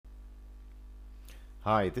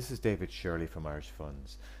Hi, this is David Shirley from Irish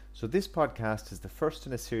Funds. So, this podcast is the first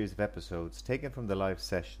in a series of episodes taken from the live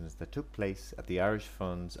sessions that took place at the Irish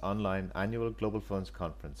Funds online annual Global Funds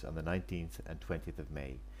Conference on the 19th and 20th of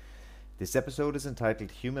May. This episode is entitled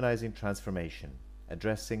Humanizing Transformation,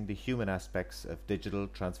 addressing the human aspects of digital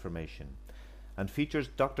transformation, and features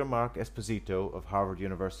Dr. Mark Esposito of Harvard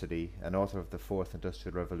University and author of The Fourth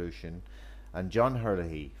Industrial Revolution, and John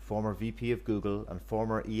Herlihy, former VP of Google and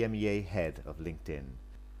former EMEA head of LinkedIn.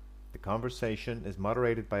 The conversation is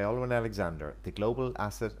moderated by Olwen Alexander, the Global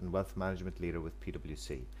Asset and Wealth Management Leader with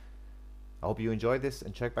PwC. I hope you enjoy this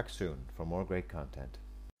and check back soon for more great content.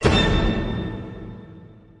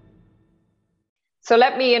 So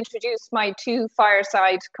let me introduce my two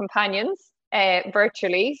fireside companions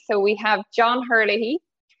virtually. So we have John Herlihy.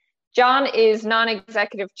 John is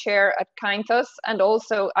non-executive chair at Cainthus and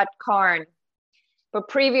also at Cairn. But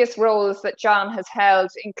previous roles that John has held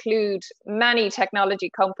include many technology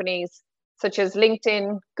companies such as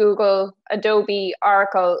LinkedIn, Google, Adobe,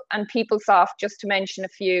 Oracle, and PeopleSoft, just to mention a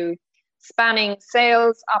few, spanning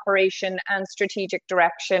sales, operation, and strategic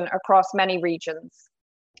direction across many regions.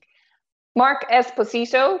 Mark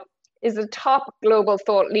Esposito is a top global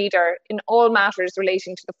thought leader in all matters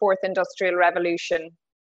relating to the Fourth Industrial Revolution.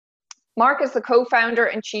 Mark is the co-founder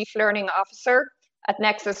and chief learning officer at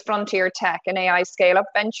Nexus Frontier Tech, an AI scale-up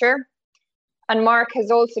venture. And Mark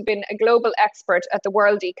has also been a global expert at the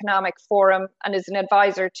World Economic Forum and is an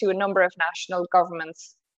advisor to a number of national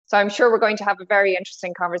governments. So I'm sure we're going to have a very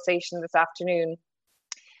interesting conversation this afternoon.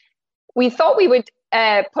 We thought we would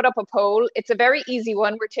put up a poll. It's a very easy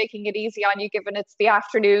one. We're taking it easy on you given it's the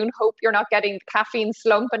afternoon. Hope you're not getting the caffeine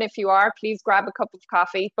slump. And if you are, please grab a cup of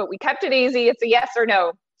coffee. But we kept it easy. It's a yes or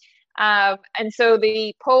no. And so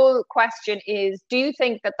the poll question is, do you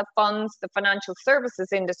think that the financial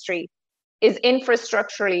services industry, is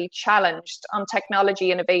infrastructurally challenged on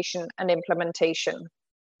technology innovation and implementation?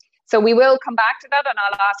 So we will come back to that, and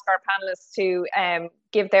I'll ask our panelists to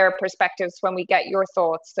give their perspectives when we get your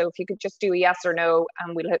thoughts. So if you could just do a yes or no,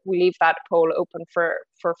 and we'll leave that poll open for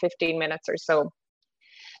 15 minutes or so.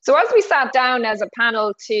 So as we sat down as a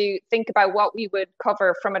panel to think about what we would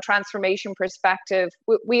cover from a transformation perspective,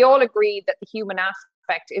 we all agreed that the human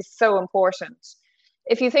aspect is so important.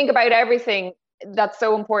 If you think about everything that's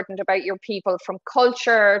so important about your people, from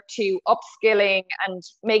culture to upskilling and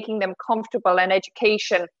making them comfortable, and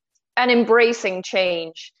education and embracing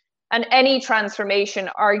change, and any transformation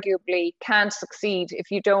arguably can't succeed if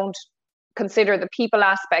you don't consider the people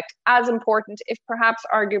aspect as important, if perhaps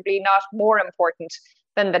arguably not more important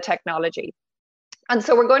than the technology. And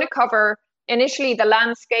so we're going to cover initially the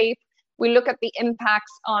landscape. We look at the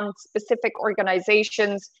impacts on specific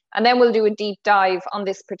organizations, and then we'll do a deep dive on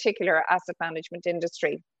this particular asset management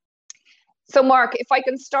industry. So Mark, if I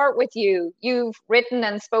can start with you, you've written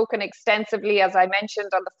and spoken extensively, as I mentioned,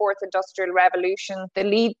 on the Fourth Industrial Revolution, the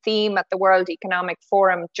lead theme at the World Economic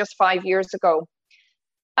Forum just 5 years ago.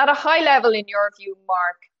 At a high level, in your view,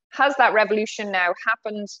 Mark, has that revolution now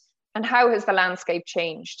happened? And how has the landscape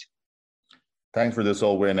changed? Thanks for this,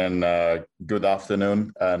 Olwen, and good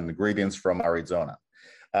afternoon and greetings from Arizona.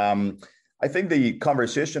 I think the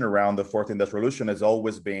conversation around the Fourth Industrial Revolution has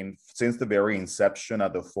always been, since the very inception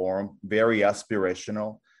of the forum, very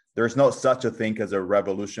aspirational. There's no such a thing as a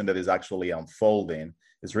revolution that is actually unfolding.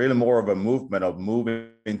 It's really more of a movement of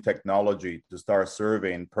moving technology to start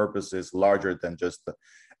serving purposes larger than just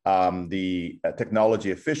the technology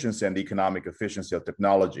efficiency and the economic efficiency of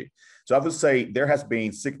technology. So I would say there has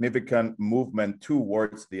been significant movement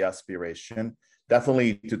towards the aspiration.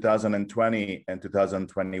 Definitely 2020 and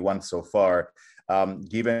 2021 so far,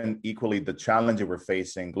 given equally the challenge we're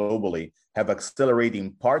facing globally, have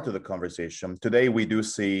accelerating part of the conversation. Today, we do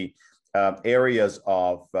see areas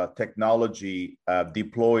of technology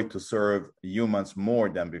deployed to serve humans more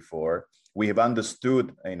than before. We have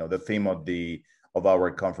understood, the theme of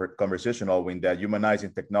our conversation, Olwen, that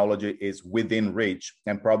humanizing technology is within reach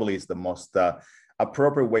and probably is the most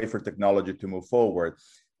appropriate way for technology to move forward.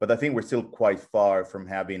 But I think we're still quite far from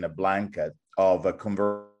having a blanket of a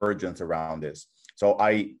convergence around this. So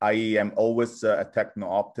I am always a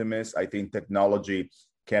techno-optimist. I think technology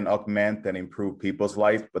can augment and improve people's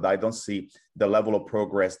life, but I don't see the level of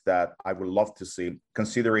progress that I would love to see,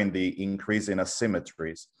 considering the increase in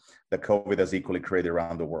asymmetries that COVID has equally created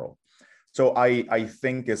around the world. So I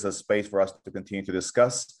think it's a space for us to continue to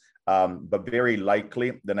discuss, but very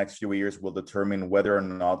likely the next few years will determine whether or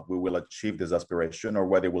not we will achieve this aspiration or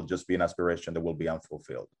whether it will just be an aspiration that will be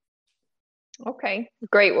unfulfilled. Okay,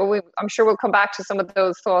 great. Well, I'm sure we'll come back to some of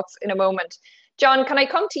those thoughts in a moment. John, can I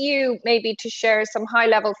come to you maybe to share some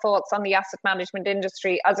high-level thoughts on the asset management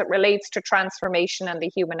industry as it relates to transformation and the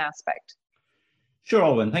human aspect? Sure,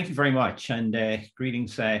 Owen. Thank you very much. And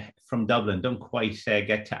greetings from Dublin. Don't quite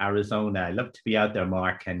get to Arizona. I love to be out there,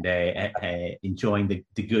 Mark, and enjoying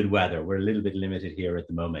the good weather. We're a little bit limited here at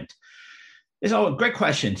the moment. It's a great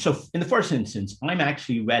question. So in the first instance, I'm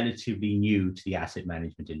actually relatively new to the asset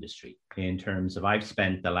management industry in terms of I've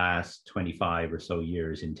spent the last 25 or so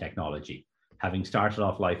years in technology. Having started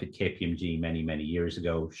off life at KPMG many, many years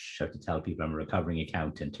ago, I have to tell people I'm a recovering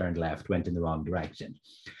accountant, turned left, went in the wrong direction.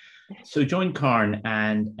 So joined Cairn,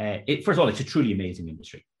 and first of all, it's a truly amazing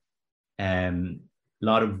industry. A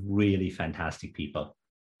lot of really fantastic people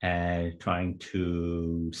trying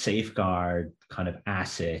to safeguard kind of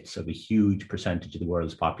assets of a huge percentage of the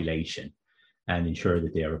world's population and ensure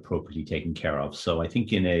that they are appropriately taken care of. So I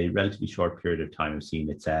think in a relatively short period of time, I've seen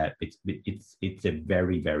it's a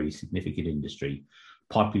very, very significant industry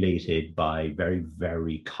populated by very,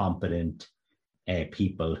 very competent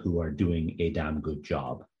people who are doing a damn good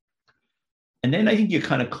job. And then I think you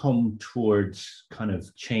kind of come towards kind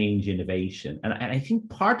of change, innovation. And I think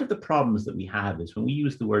part of the problems that we have is when we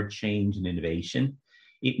use the word change and innovation,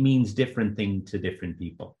 it means different things to different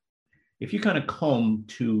people. If you kind of come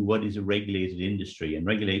to what is a regulated industry, and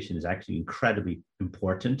regulation is actually incredibly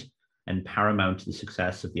important and paramount to the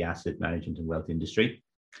success of the asset management and wealth industry,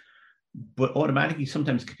 but automatically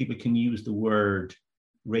sometimes people can use the word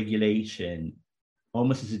regulation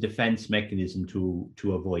almost as a defense mechanism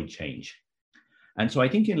to avoid change. And so I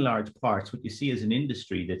think in large parts, what you see is an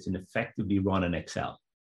industry that's effectively run in Excel.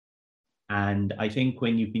 And I think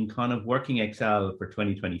when you've been kind of working Excel for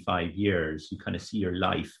 20, 25 years, you kind of see your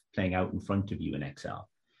life playing out in front of you in Excel.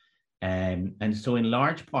 And so in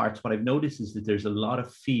large parts, what I've noticed is that there's a lot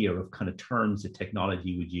of fear of kind of terms that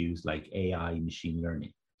technology would use, like AI, machine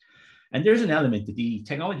learning. And there's an element that the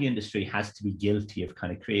technology industry has to be guilty of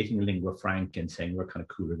kind of creating a lingua franca and saying we're kind of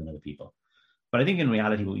cooler than other people. But I think in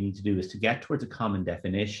reality, what we need to do is to get towards a common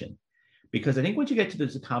definition, because I think once you get to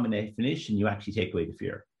a common definition, you actually take away the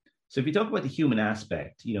fear. So if you talk about the human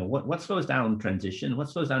aspect, you know, what slows down transition? What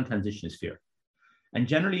slows down transition is fear. And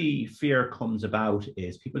generally fear comes about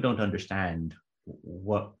is people don't understand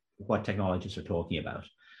what technologists are talking about.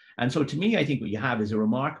 And so to me, I think what you have is a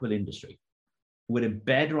remarkable industry with a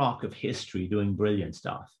bedrock of history doing brilliant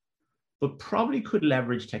stuff, but probably could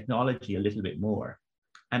leverage technology a little bit more.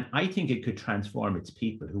 And I think it could transform its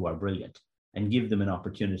people who are brilliant and give them an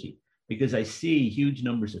opportunity, because I see huge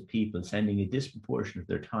numbers of people spending a disproportionate of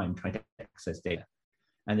their time trying to access data,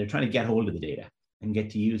 and they're trying to get hold of the data and get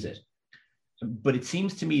to use it. But it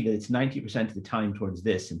seems to me that it's 90% of the time towards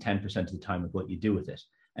this and 10% of the time of what you do with it.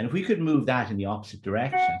 And if we could move that in the opposite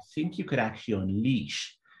direction, I think you could actually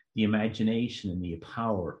unleash the imagination and the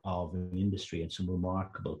power of an industry and some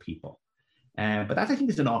remarkable people. But that, I think,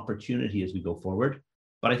 is an opportunity as we go forward.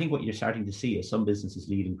 But I think what you're starting to see is some businesses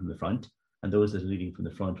leading from the front, and those that are leading from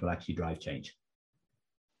the front will actually drive change.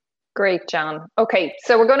 Great, John. Okay,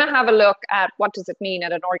 so we're going to have a look at what does it mean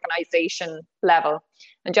at an organization level.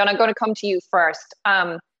 And John, I'm going to come to you first.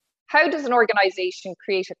 How does an organization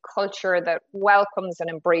create a culture that welcomes and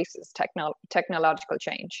embraces technological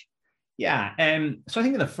change? Yeah, so I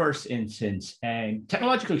think in the first instance,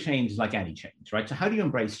 technological change is like any change, right? So how do you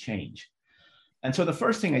embrace change? And so the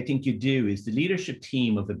first thing I think you do is the leadership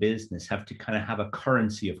team of a business have to kind of have a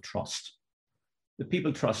currency of trust. The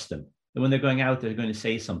people trust them. And when they're going out, they're going to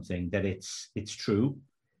say something that it's true.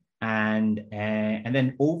 And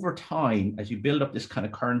then over time, as you build up this kind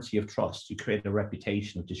of currency of trust, you create a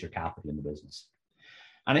reputation, which is your capital in the business.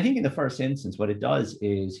 And I think in the first instance, what it does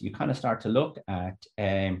is you kind of start to look at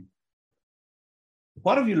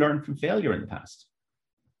what have you learned from failure in the past?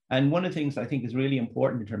 And one of the things I think is really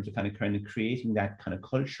important in terms of kind of creating that kind of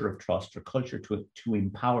culture of trust or culture to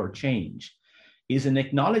empower change is an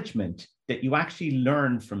acknowledgement that you actually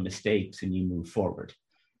learn from mistakes and you move forward.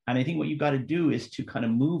 And I think what you've got to do is to kind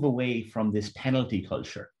of move away from this penalty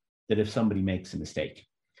culture that if somebody makes a mistake.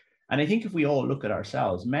 And I think if we all look at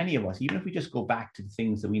ourselves, many of us, even if we just go back to the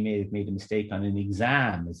things that we may have made a mistake on an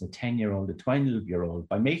exam as a 10-year-old, a 12-year-old,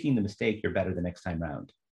 by making the mistake, you're better the next time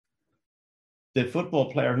round. The football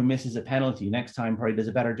player who misses a penalty next time probably does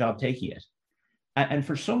a better job taking it. And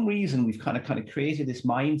for some reason, we've kind of created this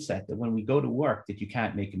mindset that when we go to work, that you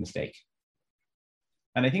can't make a mistake.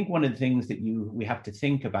 And I think one of the things that we have to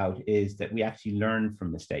think about is that we actually learn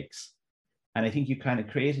from mistakes. And I think you kind of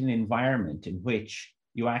create an environment in which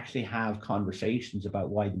you actually have conversations about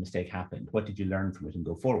why the mistake happened. What did you learn from it and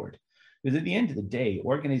go forward? Because at the end of the day,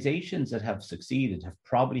 organizations that have succeeded have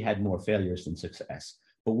probably had more failures than success.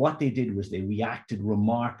 But what they did was they reacted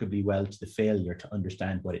remarkably well to the failure to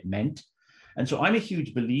understand what it meant. And so I'm a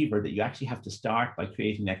huge believer that you actually have to start by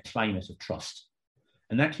creating that climate of trust.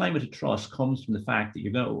 And that climate of trust comes from the fact that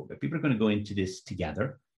people are going to go into this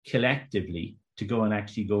together, collectively, to go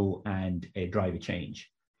and drive a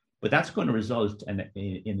change. But that's going to result in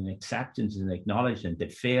an acceptance and an acknowledgement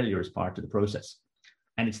that failure is part of the process.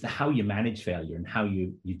 And it's how you manage failure and how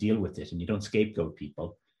you deal with it, and you don't scapegoat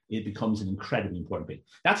people. It becomes an incredibly important thing.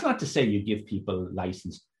 That's not to say you give people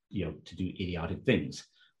license, to do idiotic things.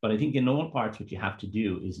 But I think in all parts, what you have to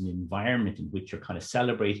do is an environment in which you're kind of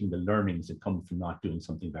celebrating the learnings that come from not doing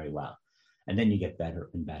something very well. And then you get better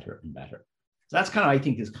and better and better. So that's kind of, I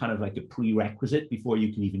think, is kind of like a prerequisite before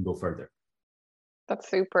you can even go further. That's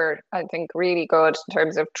super, I think, really good in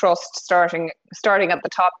terms of trust, starting at the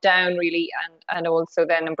top down, really, and also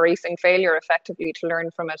then embracing failure effectively to learn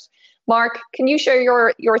from it. Mark, can you share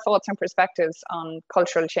your thoughts and perspectives on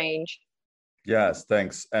cultural change? Yes,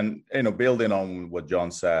 thanks. And building on what John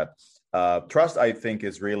said, trust, I think,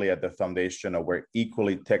 is really at the foundation of where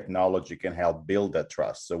equally technology can help build that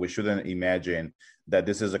trust. So we shouldn't imagine that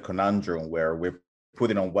this is a conundrum where we're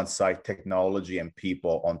putting on one side technology and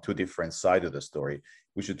people on two different sides of the story.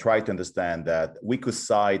 We should try to understand that we could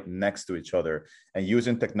side next to each other and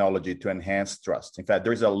using technology to enhance trust. In fact,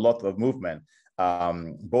 there's a lot of movement,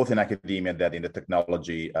 both in academia and in the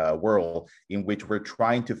technology world, in which we're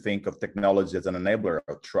trying to think of technology as an enabler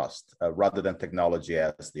of trust rather than technology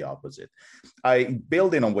as the opposite.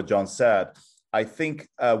 Building on what John said, I think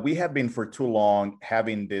we have been for too long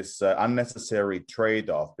having this unnecessary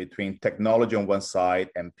trade-off between technology on one side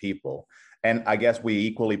and people. And I guess we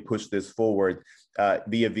equally push this forward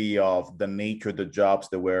via of the nature of the jobs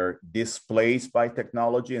that were displaced by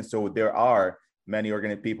technology. And so there are many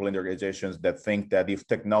people in the organizations that think that if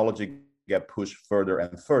technology get pushed further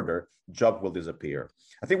and further, jobs will disappear.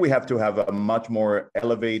 I think we have to have a much more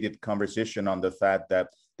elevated conversation on the fact that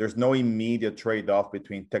there's no immediate trade-off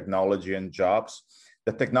between technology and jobs.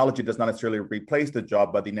 The technology does not necessarily replace the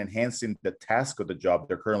job, but in enhancing the task of the job,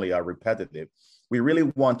 they currently are repetitive. We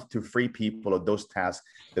really want to free people of those tasks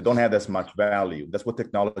that don't have as much value. That's what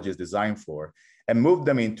technology is designed for, and move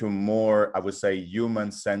them into more, I would say,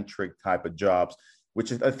 human-centric type of jobs,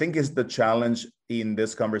 which I think is the challenge in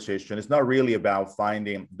this conversation. It's not really about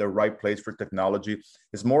finding the right place for technology.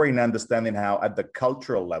 It's more in understanding how, at the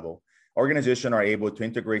cultural level, organizations are able to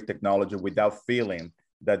integrate technology without feeling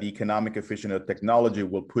that the economic efficiency of technology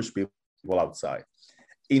will push people outside.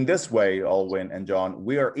 In this way, Alwyn and John,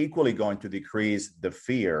 we are equally going to decrease the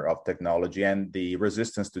fear of technology and the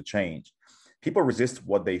resistance to change. People resist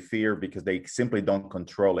what they fear because they simply don't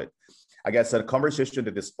control it. I guess a conversation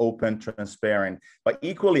that is open, transparent, but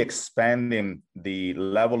equally expanding the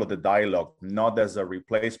level of the dialogue, not as a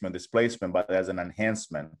replacement, displacement, but as an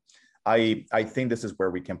enhancement. I think this is where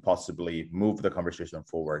we can possibly move the conversation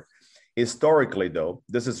forward. Historically, though,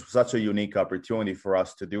 this is such a unique opportunity for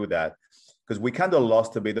us to do that because we kind of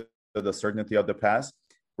lost a bit of the certainty of the past.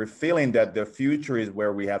 We're feeling that the future is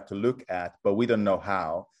where we have to look at, but we don't know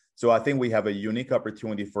how. So I think we have a unique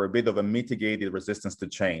opportunity for a bit of a mitigated resistance to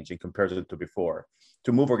change in comparison to before,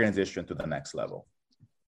 to move organization to the next level.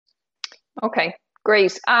 Okay,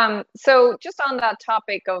 great. So just on that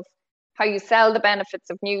topic of how you sell the benefits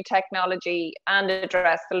of new technology and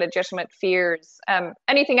address the legitimate fears.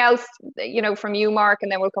 Anything else, from you, Mark,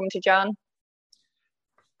 and then we'll come to John?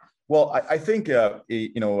 Well, I think,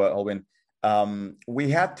 Alwyn,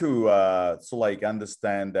 we have to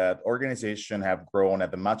understand that organizations have grown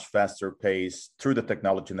at a much faster pace through the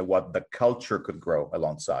technology than what the culture could grow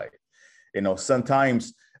alongside.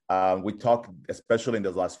 Sometimes we talk, especially in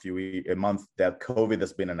the last few months, that COVID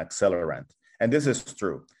has been an accelerant. And this is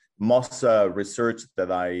true. Most research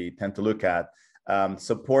that I tend to look at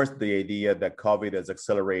supports the idea that COVID has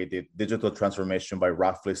accelerated digital transformation by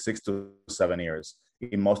roughly 6 to 7 years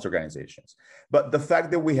in most organizations. But the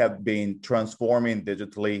fact that we have been transforming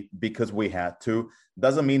digitally because we had to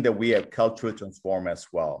doesn't mean that we have culturally transformed as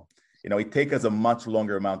well. It takes us a much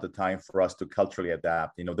longer amount of time for us to culturally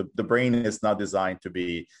adapt. The brain is not designed to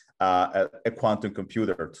be a quantum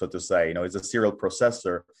computer, so to say. It's a serial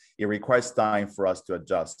processor. It requires time for us to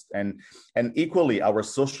adjust. And equally, our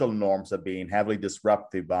social norms are being heavily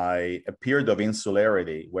disrupted by a period of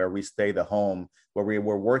insularity where we stayed at home, where we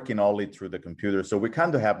were working only through the computer. So we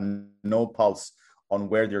kind of have no pulse on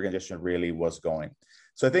where the organization really was going.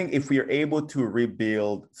 So I think if we are able to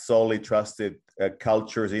rebuild solely trusted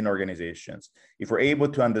cultures in organizations, if we're able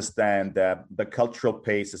to understand that the cultural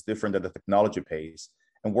pace is different than the technology pace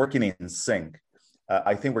and working in sync,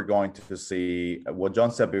 I think we're going to see what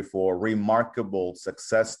John said before, remarkable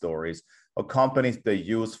success stories of companies that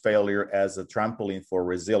use failure as a trampoline for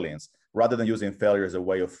resilience, rather than using failure as a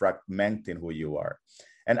way of fragmenting who you are.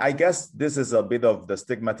 And I guess this is a bit of the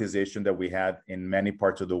stigmatization that we had in many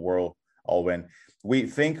parts of the world, Owen. We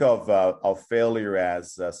think of failure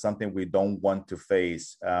as something we don't want to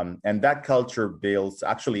face. And that culture builds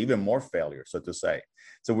actually even more failure, so to say.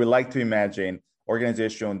 So we like to imagine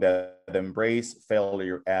organizations that embrace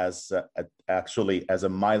failure as actually as a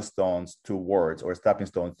milestones towards, or stepping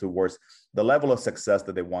stones towards the level of success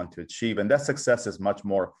that they want to achieve. And that success is much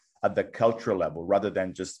more at the cultural level rather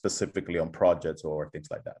than just specifically on projects or things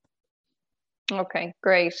like that. Okay,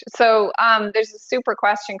 great. So there's a super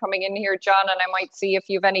question coming in here, John, and I might see if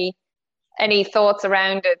you've any thoughts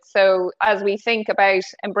around it. So as we think about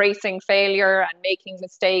embracing failure and making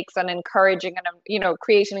mistakes and encouraging and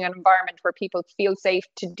creating an environment where people feel safe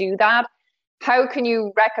to do that, how can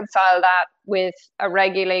you reconcile that with a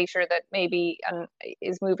regulator that maybe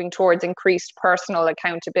is moving towards increased personal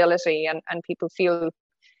accountability and people feel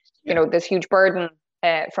this huge burden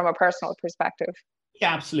from a personal perspective?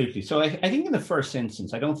 Yeah, absolutely. So I think in the first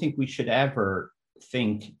instance, I don't think we should ever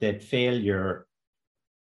think that failure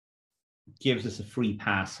gives us a free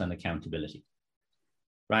pass on accountability,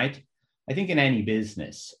 right? I think in any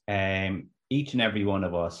business, each and every one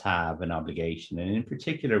of us have an obligation. And in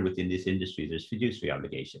particular, within this industry, there's fiduciary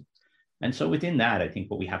obligation. And so within that, I think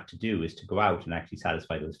what we have to do is to go out and actually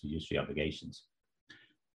satisfy those fiduciary obligations.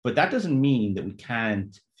 But that doesn't mean that we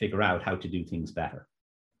can't figure out how to do things better.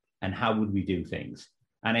 And how would we do things?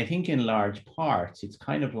 And I think in large parts, it's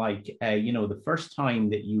kind of like, the first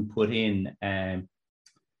time that you put in,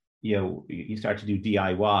 you start to do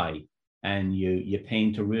DIY and you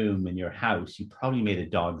paint a room in your house, you probably made a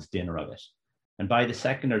dog's dinner of it. And by the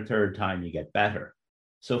second or third time, you get better.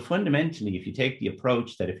 So fundamentally, if you take the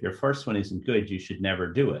approach that if your first one isn't good, you should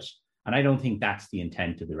never do it. And I don't think that's the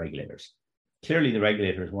intent of the regulators. Clearly, the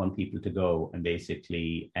regulators want people to go and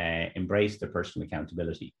basically embrace their personal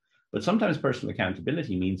accountability. But sometimes personal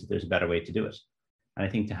accountability means that there's a better way to do it. And I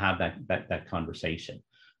think to have that conversation.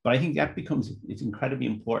 But I think that it's incredibly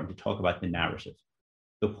important to talk about the narrative,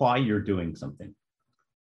 the why you're doing something,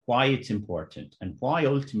 why it's important, and why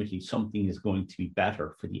ultimately something is going to be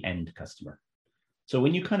better for the end customer. So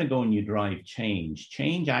when you kind of go and you drive change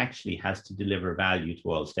actually has to deliver value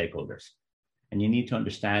to all stakeholders. And you need to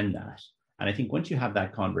understand that. And I think once you have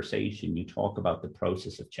that conversation, you talk about the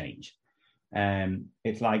process of change.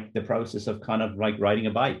 It's like the process of kind of like riding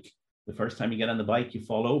a bike. The first time you get on the bike, you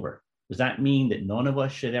fall over. Does that mean that none of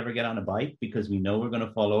us should ever get on a bike because we know we're going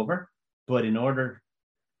to fall over? But in order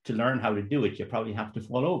to learn how to do it, you probably have to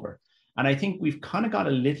fall over. And I think we've kind of got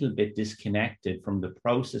a little bit disconnected from the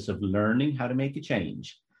process of learning how to make a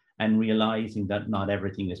change and realizing that not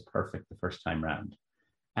everything is perfect the first time around.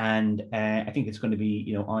 And I think it's going to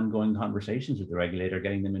be, ongoing conversations with the regulator,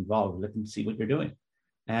 getting them involved, let them see what you're doing.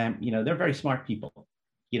 They're very smart people.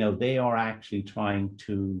 They are actually trying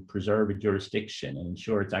to preserve a jurisdiction and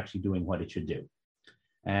ensure it's actually doing what it should do.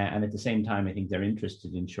 And at the same time, I think they're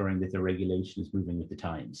interested in ensuring that the regulation is moving with the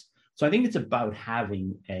times. So I think it's about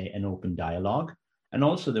having an open dialogue and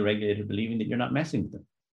also the regulator believing that you're not messing with them,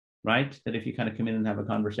 right? That if you kind of come in and have a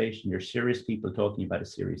conversation, you're serious people talking about a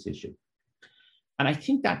serious issue. And I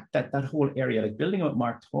think that whole area, like building on what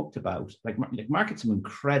Mark talked about, like Mark had some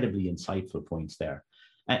incredibly insightful points there.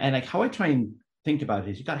 And like how I try and think about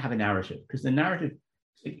it is you've got to have a narrative, because the narrative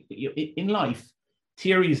in life,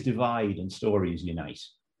 theories divide and stories unite.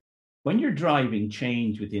 When you're driving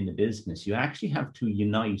change within the business, you actually have to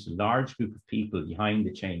unite a large group of people behind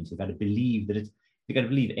the change. They've got to believe that they've got to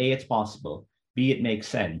believe A, it's possible, B, it makes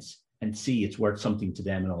sense, and C, it's worth something to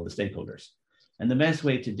them and all the stakeholders. And the best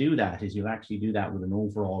way to do that is you actually do that with an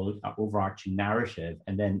overarching narrative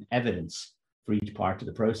and then evidence for each part of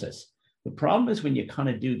the process. The problem is when you kind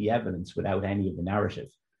of do the evidence without any of the narrative,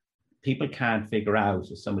 people can't figure out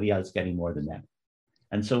is somebody else getting more than them.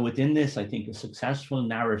 And so within this, I think a successful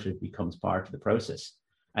narrative becomes part of the process.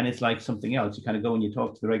 And it's like something else. You kind of go and you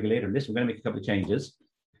talk to the regulator, listen, we're going to make a couple of changes.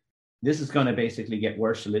 This is going to basically get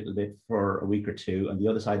worse a little bit for a week or two. And the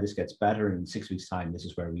other side, this gets better in 6 weeks' time. This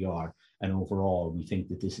is where we are. And overall, we think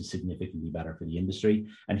that this is significantly better for the industry.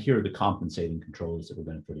 And here are the compensating controls that we're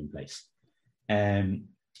going to put in place.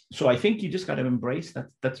 So I think you just got to embrace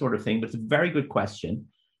that sort of thing. But it's a very good question.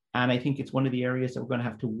 And I think it's one of the areas that we're going to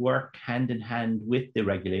have to work hand in hand with the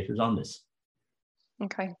regulators on this.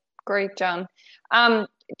 Okay, great, John.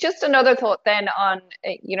 Just another thought then on,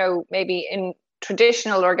 maybe in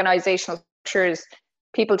traditional organizational structures,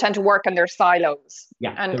 people tend to work in their silos.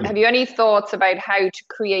 Yeah. And have you any thoughts about how to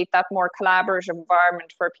create that more collaborative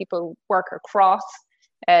environment where people work across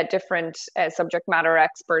different subject matter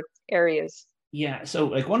expert areas? Yeah, so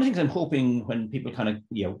like one of the things I'm hoping when people kind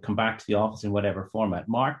of come back to the office in whatever format,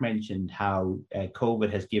 Mark mentioned how COVID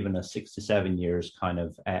has given us 6 to 7 years kind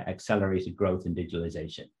of accelerated growth in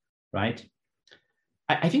digitalization, right?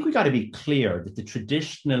 I think we got to be clear that the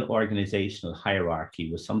traditional organizational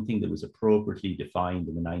hierarchy was something that was appropriately defined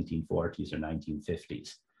in the 1940s or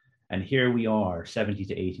 1950s. And here we are 70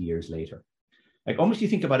 to 80 years later. Like almost you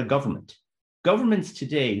think about a government. Governments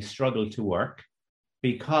today struggle to work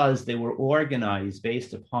because they were organized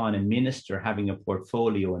based upon a minister having a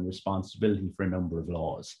portfolio and responsibility for a number of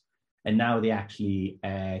laws. And now they actually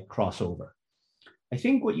cross over. I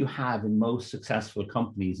think what you have in most successful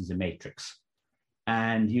companies is a matrix.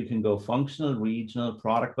 And you can go functional, regional,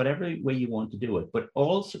 product, whatever way you want to do it. But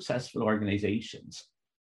all successful organizations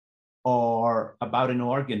are about an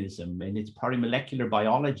organism, and it's probably molecular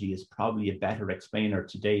biology is probably a better explainer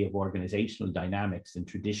today of organizational dynamics than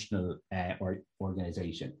traditional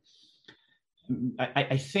organization.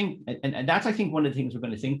 I think, and that's I think one of the things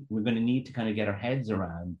we're going to need to kind of get our heads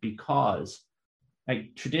around, because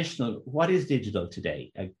like traditional, what is digital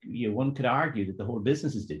today? One could argue that the whole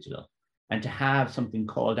business is digital, and to have something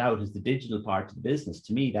called out as the digital part of the business,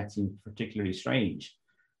 to me that seems particularly strange.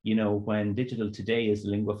 When digital today is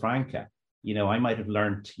lingua franca, I might have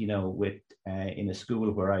learned, with in a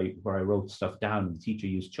school where I wrote stuff down and the teacher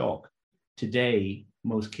used chalk. Today,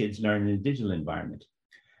 most kids learn in a digital environment.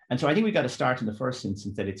 And so I think we got to start in the first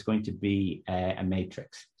instance that it's going to be a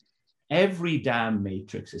matrix. Every damn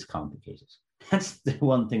matrix is complicated. That's the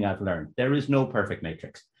one thing I've learned. There is no perfect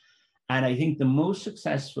matrix. And I think the most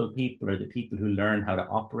successful people are the people who learn how to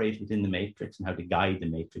operate within the matrix and how to guide the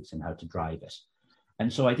matrix and how to drive it.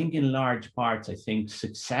 And so I think in large parts, I think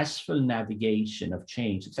successful navigation of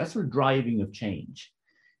change, successful driving of change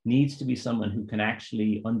needs to be someone who can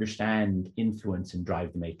actually understand, influence, and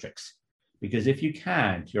drive the matrix. Because if you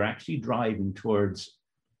can't, you're actually driving towards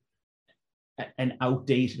an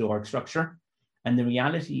outdated org structure. And the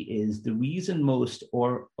reality is the reason most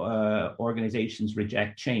organizations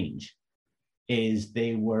reject change is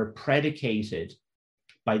they were predicated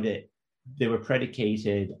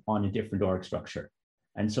on a different org structure.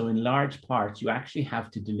 And so in large parts, you actually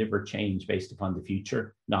have to deliver change based upon the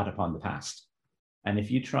future, not upon the past. And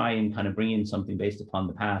if you try and kind of bring in something based upon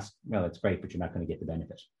the past, well, it's great, but you're not going to get the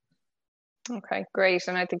benefit. Okay, great.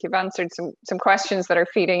 And I think you've answered some questions that are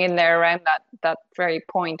feeding in there around that very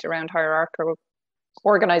point around hierarchical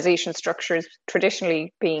organization structures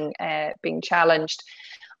traditionally being challenged.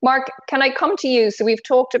 Mark, can I come to you? So we've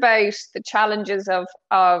talked about the challenges of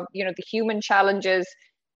the human challenges,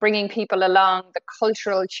 bringing people along, the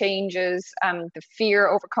cultural changes, the fear,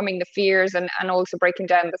 overcoming the fears, and also breaking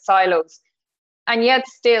down the silos. And yet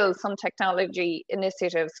still some technology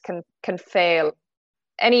initiatives can fail.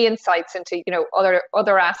 Any insights into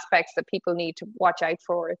other aspects that people need to watch out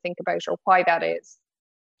for or think about, or why that is?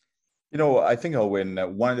 I think, Owen,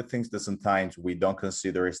 one of the things that sometimes we don't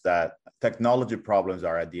consider is that technology problems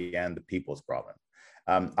are at the end the people's problem.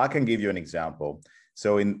 I can give you an example.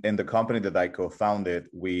 So in the company that I co-founded,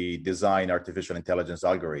 we design artificial intelligence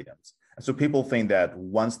algorithms. So people think that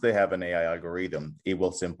once they have an AI algorithm, it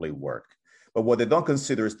will simply work. But what they don't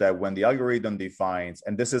consider is that when the algorithm defines,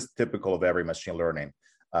 and this is typical of every machine learning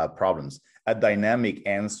problems, a dynamic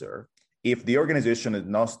answer, if the organization is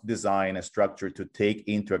not designed a structure to take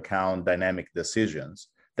into account dynamic decisions,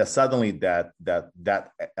 that suddenly that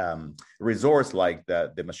resource like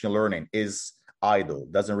the machine learning is idle,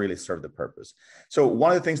 doesn't really serve the purpose. So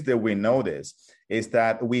one of the things that we noticed is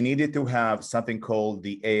that we needed to have something called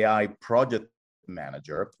the AI project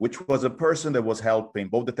manager, which was a person that was helping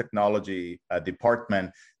both the technology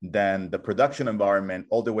department, then the production environment,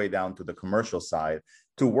 all the way down to the commercial side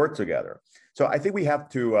to work together. So I think we have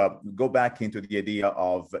to go back into the idea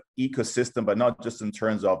of ecosystem, but not just in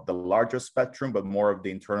terms of the larger spectrum, but more of the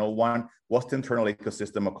internal one. What's the internal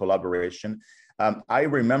ecosystem of collaboration? I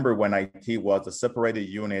remember when IT was a separated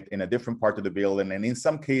unit in a different part of the building, and in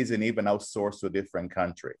some cases, even outsourced to a different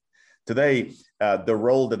country. Today, the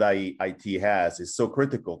role that IT has is so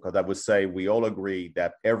critical, because I would say we all agree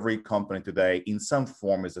that every company today in some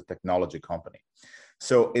form is a technology company.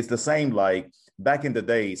 So it's the same like back in the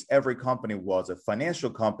days, every company was a financial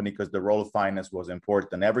company because the role of finance was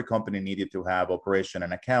important. Every company needed to have operation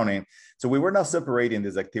and accounting. So we were not separating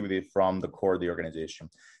this activity from the core of the organization.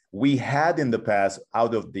 We had in the past,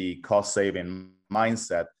 out of the cost saving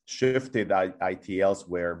mindset, shifted IT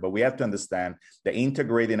elsewhere, but we have to understand that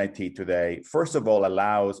integrating IT today, first of all,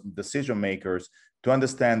 allows decision makers to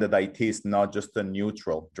understand that IT is not just a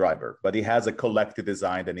neutral driver, but it has a collective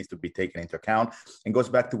design that needs to be taken into account. And goes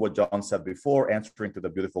back to what John said before, answering to the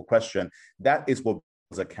beautiful question, that is what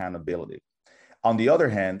is accountability. On the other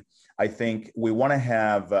hand, I think we want to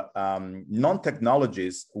have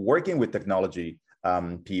non-technologies working with technology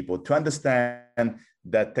people to understand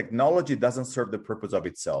that technology doesn't serve the purpose of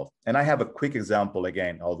itself. And I have a quick example,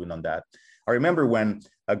 again, Alvin, on that. I remember when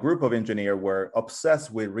a group of engineers were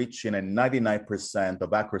obsessed with reaching a 99%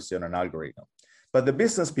 of accuracy on an algorithm. But the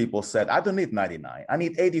business people said, I don't need 99, I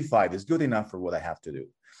need 85, it's good enough for what I have to do.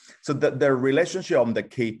 So the relationship on the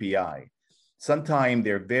KPI, sometimes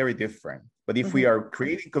they're very different. But if we are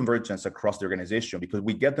creating convergence across the organization, because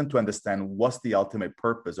we get them to understand what's the ultimate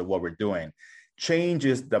purpose of what we're doing,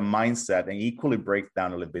 changes the mindset and equally break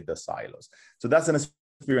down a little bit the silos. So that's an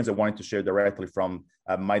experience I wanted to share directly from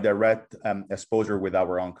my direct exposure with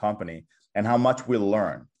our own company, and how much we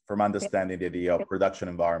learn from understanding the idea of production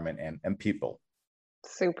environment and people.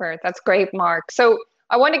 Super, that's great, Mark. So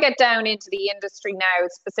I want to get down into the industry now,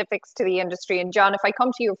 specifics to the industry. And John, if I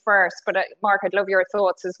come to you first, but Mark, I'd love your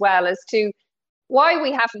thoughts as well as to why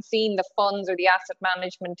we haven't seen the funds or the asset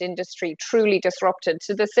management industry truly disrupted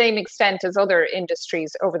to the same extent as other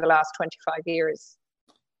industries over the last 25 years.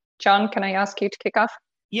 John, can I ask you to kick off?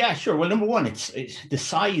 Yeah, sure. Well, number one, it's the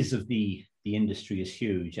size of the industry is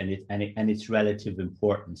huge, and its relative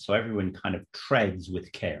importance. So everyone kind of treads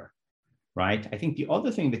with care, right? I think the other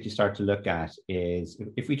thing that you start to look at is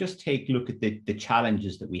if we just take a look at the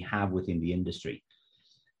challenges that we have within the industry,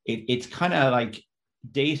 it's kind of like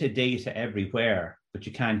data everywhere, but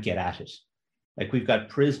you can't get at it. Like we've got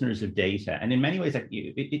prisoners of data, and in many ways,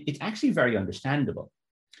 it's actually very understandable.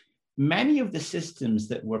 Many of the systems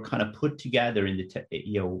that were kind of put together in the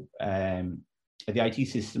IT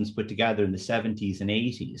systems put together in the 70s and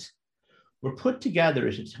 80s were put together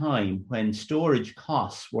at a time when storage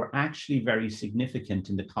costs were actually very significant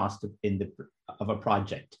in the cost of a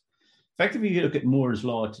project. Effectively, if you look at Moore's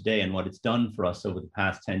Law today and what it's done for us over the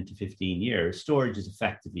past 10 to 15 years, storage is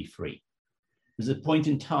effectively free. There's a point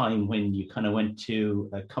in time when you kind of went to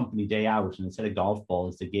a company day out, and instead of golf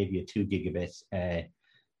balls, they gave you a 2 gigabit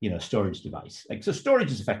storage device. So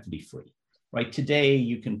storage is effectively free, right? Today,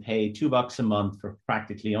 you can pay $2 a month for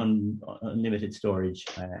practically unlimited storage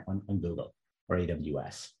on Google or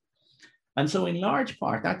AWS. And so in large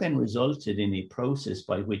part, that then resulted in a process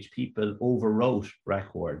by which people overwrote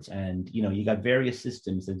records. And, you got various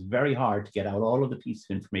systems. It's very hard to get out all of the pieces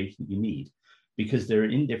of information you need because they're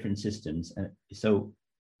in different systems. And so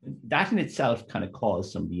that in itself kind of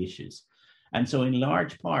caused some of the issues. And so in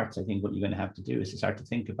large parts, I think what you're going to have to do is to start to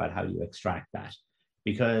think about how you extract that.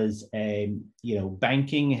 Because,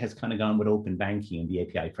 banking has kind of gone with open banking and the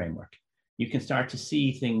API framework. You can start to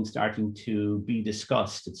see things starting to be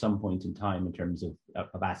discussed at some point in time in terms of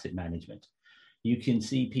asset management. You can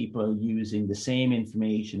see people using the same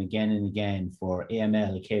information again and again for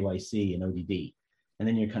AML, KYC, and ODD. And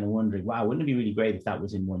then you're kind of wondering, wow, wouldn't it be really great if that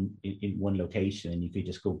was in one location and you could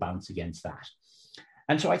just go bounce against that?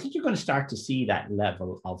 And so I think you're going to start to see that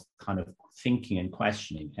level of kind of thinking and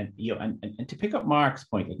questioning. And and to pick up Mark's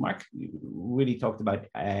point, like Mark really talked about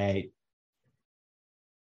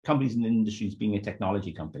companies in the industries being a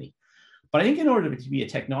technology company. But I think in order to be a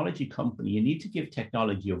technology company, you need to give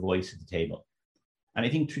technology a voice at the table. And I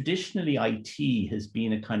think traditionally IT has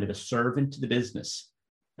been a kind of a servant to the business.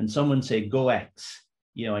 And someone say, go X,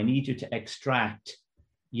 I need you to extract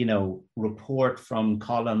report from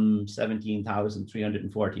column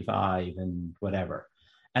 17,345 and whatever.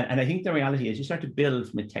 And I think the reality is you start to build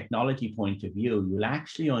from a technology point of view, you'll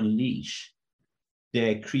actually unleash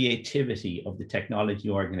the creativity of the technology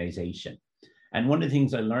organization. And one of the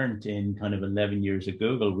things I learned in kind of 11 years at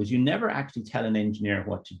Google was you never actually tell an engineer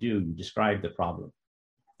what to do, you describe the problem.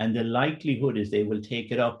 And the likelihood is they will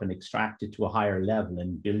take it up and extract it to a higher level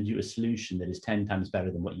and build you a solution that is 10 times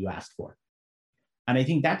better than what you asked for. And I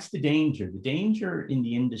think that's the danger. The danger in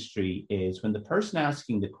the industry is when the person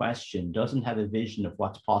asking the question doesn't have a vision of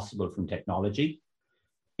what's possible from technology.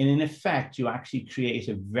 And in effect, you actually create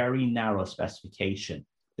a very narrow specification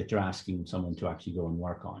that you're asking someone to actually go and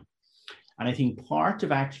work on. And I think part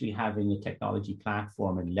of actually having a technology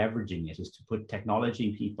platform and leveraging it is to put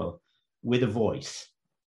technology people with a voice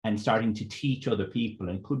and starting to teach other people,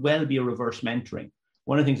 and could well be a reverse mentoring.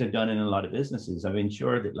 One of the things I've done in a lot of businesses, I've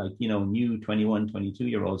ensured that new 21,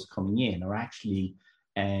 22-year-olds coming in are actually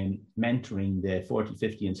mentoring the 40,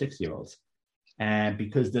 50, and 60-year-olds.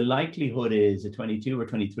 Because the likelihood is a 22 or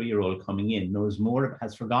 23-year-old coming in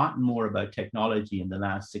has forgotten more about technology in the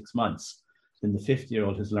last 6 months than the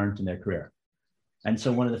 50-year-old has learned in their career. And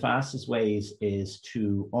so one of the fastest ways is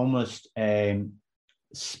to almost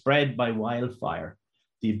spread by wildfire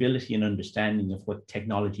the ability and understanding of what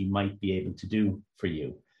technology might be able to do for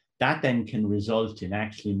you. That then can result in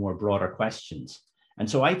actually more broader questions. And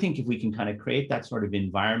so I think if we can kind of create that sort of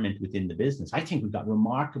environment within the business, I think we've got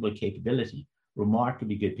remarkable capability,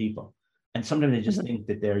 remarkably good people. And sometimes I just think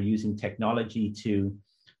that they're using technology to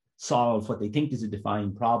solve what they think is a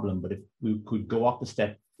defined problem. But if we could go up a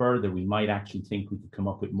step further, we might actually think we could come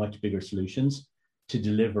up with much bigger solutions to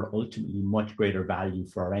deliver ultimately much greater value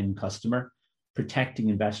for our end customer, protecting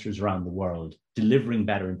investors around the world, delivering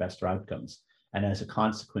better investor outcomes. And as a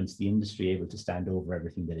consequence, the industry able to stand over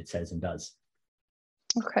everything that it says and does.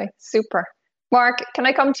 Okay, super. Mark, can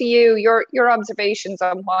I come to you? Your observations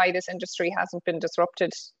on why this industry hasn't been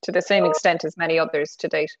disrupted to the same extent as many others to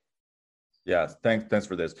date? Yes, thanks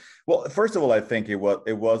for this. Well, first of all, I think it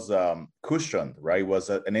was cushioned, right? It was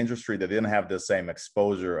an industry that didn't have the same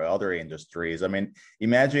exposure as other industries. I mean,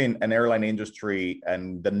 imagine an airline industry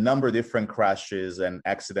and the number of different crashes and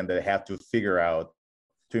accidents that they have to figure out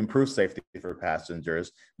to improve safety for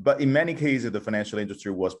passengers. But in many cases, the financial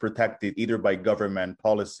industry was protected either by government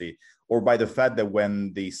policy or by the fact that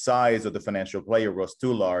when the size of the financial player was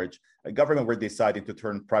too large, the government were deciding to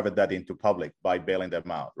turn private debt into public by bailing them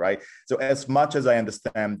out, right? So as much as I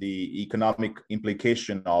understand the economic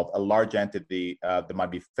implication of a large entity that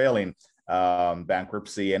might be failing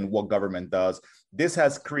bankruptcy and what government does, this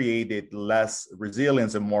has created less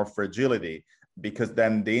resilience and more fragility, because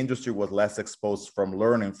then the industry was less exposed from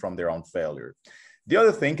learning from their own failure. The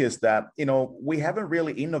other thing is that, we haven't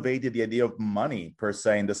really innovated the idea of money per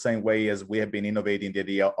se in the same way as we have been innovating the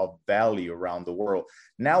idea of value around the world.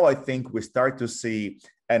 Now, I think we start to see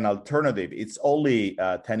an alternative. It's only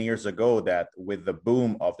 10 years ago that with the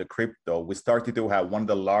boom of the crypto, we started to have one of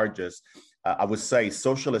the largest I would say,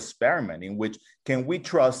 social experiment in which can we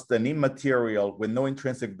trust an immaterial with no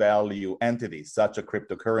intrinsic value entity, such a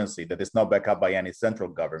cryptocurrency that is not backed up by any central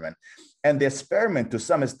government. And the experiment, to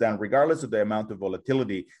some extent, regardless of the amount of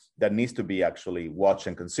volatility that needs to be actually watched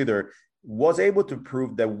and considered, was able to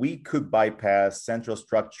prove that we could bypass central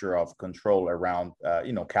structure of control around,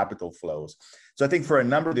 capital flows. So I think for a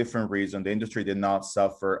number of different reasons, the industry did not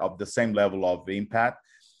suffer of the same level of impact.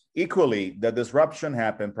 Equally, the disruption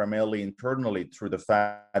happened primarily internally through the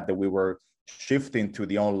fact that we were shifting to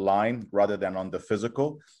the online rather than on the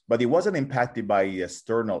physical, but it wasn't impacted by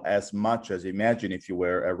external as much as imagine if you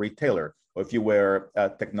were a retailer or if you were a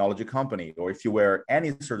technology company or if you were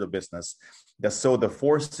any sort of business that saw the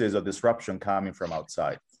forces of disruption coming from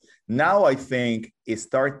outside. Now, I think it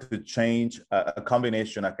started to change a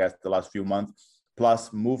combination, I guess, the last few months,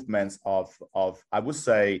 plus movements of I would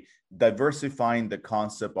say, diversifying the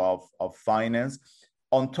concept of finance.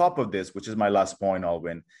 On top of this, which is my last point,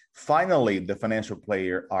 Alwyn, finally, the financial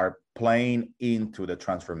players are playing into the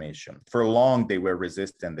transformation. For long, they were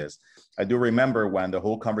resisting this. I do remember when the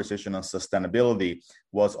whole conversation on sustainability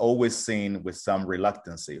was always seen with some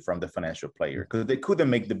reluctancy from the financial player because they couldn't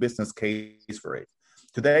make the business case for it.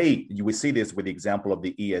 Today, we see this with the example of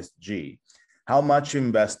the ESG. How much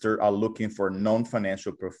investors are looking for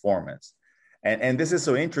non-financial performance. And this is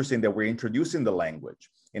so interesting that we're introducing the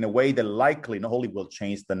language in a way that likely not only will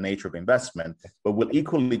change the nature of investment, but will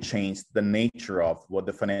equally change the nature of what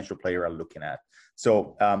the financial players are looking at.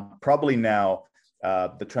 So probably now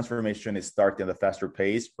the transformation is starting at a faster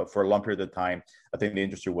pace, but for a long period of time, I think the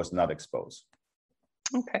industry was not exposed.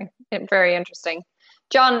 Okay, very interesting.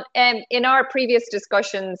 John, in our previous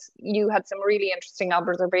discussions, you had some really interesting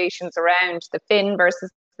observations around the fin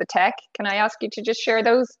versus the tech. Can I ask you to just share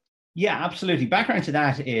those? Yeah, absolutely. Background to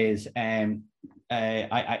that is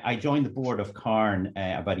I joined the board of Cairn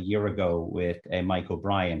about a year ago with Mike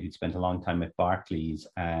O'Brien, who'd spent a long time at Barclays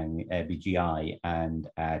and BGI and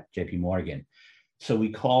at JP Morgan. So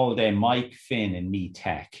we called Mike Fin and me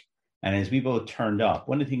Tech. And as we both turned up,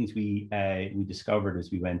 one of the things we discovered as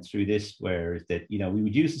we went through this was that, we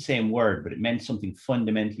would use the same word, but it meant something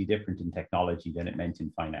fundamentally different in technology than it meant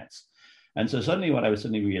in finance. And so suddenly what I was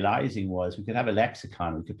suddenly realizing was we could have a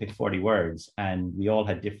lexicon, we could pick 40 words, and we all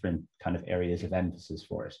had different kind of areas of emphasis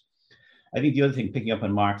for it. I think the other thing, picking up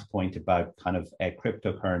on Mark's point about kind of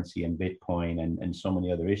cryptocurrency and Bitcoin and so many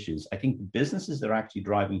other issues, I think businesses that are actually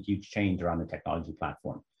driving huge change around the technology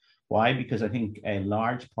platform. Why? Because I think a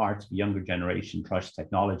large part of the younger generation trust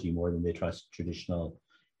technology more than they trust traditional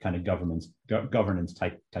kind of governance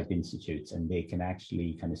type institutes, and they can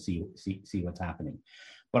actually kind of see what's happening.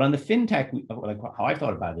 But on the fintech, how I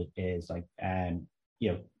thought about it is like,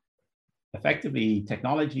 effectively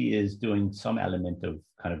technology is doing some element of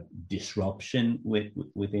kind of disruption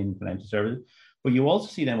within financial services, But you also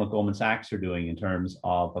see then what Goldman Sachs are doing in terms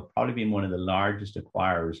of probably being one of the largest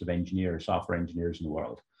acquirers of engineers, software engineers in the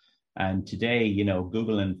world. And today, you know,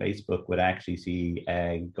 Google and Facebook would actually see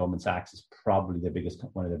Goldman Sachs as probably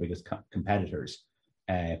one of their biggest competitors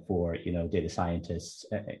for, you know, data scientists,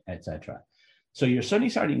 etc. So you're suddenly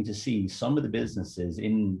starting to see some of the businesses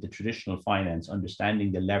in the traditional finance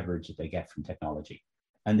understanding the leverage that they get from technology,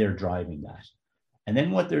 and they're driving that. And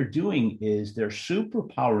then what they're doing is they're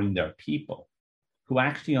superpowering their people who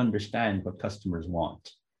actually understand what customers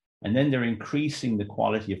want. And then they're increasing the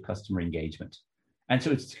quality of customer engagement. And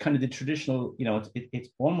so it's kind of the traditional, you know, it's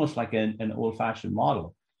almost like an old-fashioned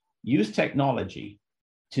model. Use technology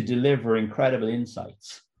to deliver incredible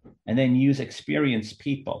insights, and then use experienced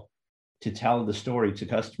people to tell the story to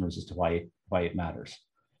customers as to why it matters.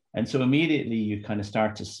 And so immediately you kind of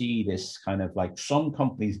start to see this kind of like, some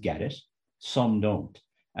companies get it, some don't.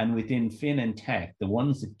 And within fin and tech, the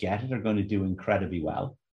ones that get it are going to do incredibly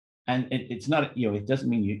well. And it's not, you know, it doesn't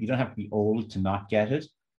mean you don't have to be old to not get it.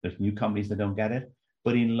 There's new companies that don't get it.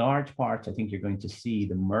 But in large parts, I think you're going to see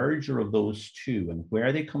the merger of those two, and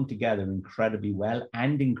where they come together incredibly well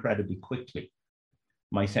and incredibly quickly.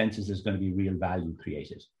 My sense is there's going to be real value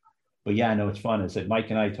created. But yeah, no, it's fun. As Mike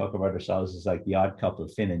and I talk about ourselves as like the odd couple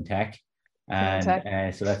of fin and tech.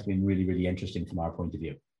 And so that's been really, really interesting from our point of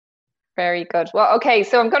view. Very good. Well, okay,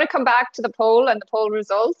 so I'm going to come back to the poll and the poll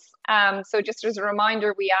results. So just as a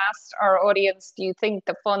reminder, we asked our audience, do you think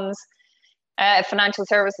the funds financial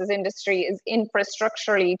services industry is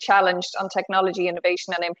infrastructurally challenged on technology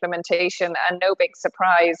innovation and implementation? And no big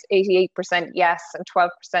surprise, 88% yes and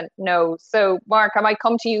 12% no. So Mark, I might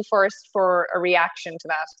come to you first for a reaction to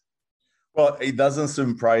that. Well, it doesn't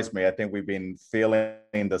surprise me. I think we've been feeling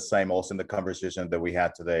the same also in the conversation that we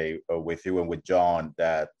had today with you and with John,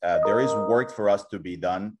 that there is work for us to be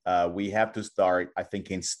done. We have to start, I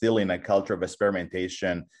think, instilling a culture of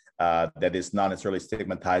experimentation that is not necessarily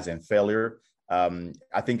stigmatizing failure.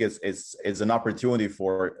 I think it's an opportunity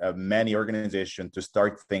for many organizations to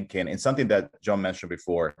start thinking in something that John mentioned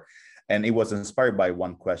before, and it was inspired by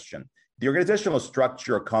one question. The organizational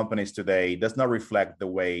structure of companies today does not reflect the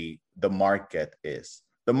way the market is.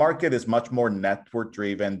 The market is much more network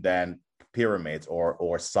driven than pyramids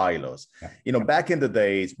or silos. Yeah. You know, back in the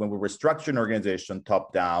days when we were structuring organization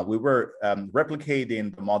top down, we were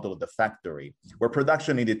replicating the model of the factory where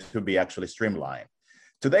production needed to be actually streamlined.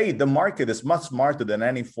 Today, the market is much smarter than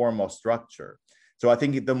any form of structure. So I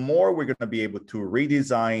think the more we're going to be able to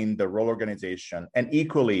redesign the role organization, and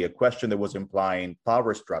equally a question that was implying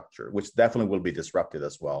power structure, which definitely will be disrupted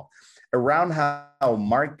as well, around how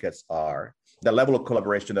markets are, the level of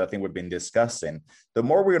collaboration that I think we've been discussing, the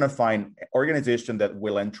more we're going to find organizations that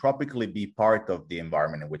will entropically be part of the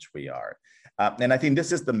environment in which we are. And I think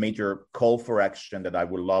this is the major call for action that I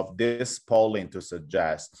would love this polling to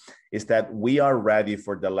suggest, is that we are ready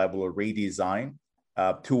for the level of redesign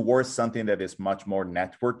towards something that is much more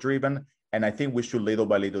network driven. And I think we should little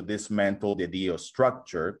by little dismantle the idea of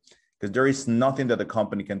structure, because there is nothing that the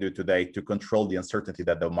company can do today to control the uncertainty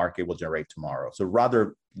that the market will generate tomorrow. So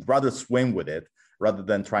rather swim with it rather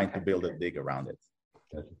than trying to build a dig around it.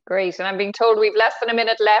 Great. And I'm being told we've less than a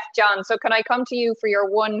minute left, John. So can I come to you for your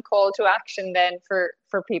one call to action then for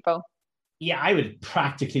people? Yeah, I would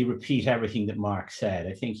practically repeat everything that Mark said.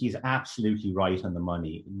 I think he's absolutely right on the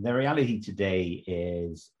money. The reality today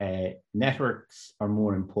is networks are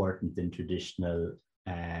more important than traditional.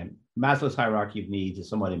 Maslow's hierarchy of needs is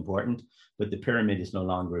somewhat important, but the pyramid is no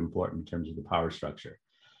longer important in terms of the power structure.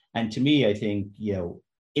 And to me, I think, you know,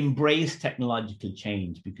 embrace technological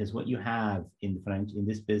change, because what you have in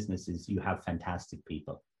this business is you have fantastic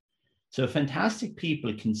people. So fantastic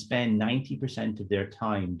people can spend 90% of their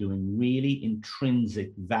time doing really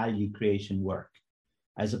intrinsic value creation work,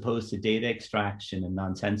 as opposed to data extraction and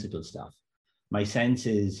nonsensical stuff. My sense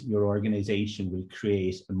is your organization will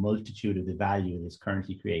create a multitude of the value it is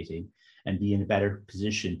currently creating and be in a better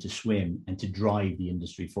position to swim and to drive the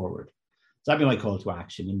industry forward. So that'd be my call to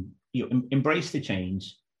action. And, you know, embrace the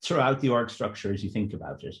change throughout the org structure as you think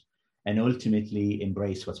about it, and ultimately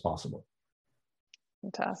embrace what's possible.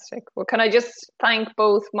 Fantastic. Well, can I just thank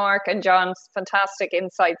both Mark and John's fantastic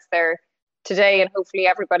insights there today, and hopefully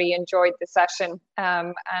everybody enjoyed the session.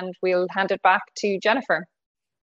 And we'll hand it back to Jennifer.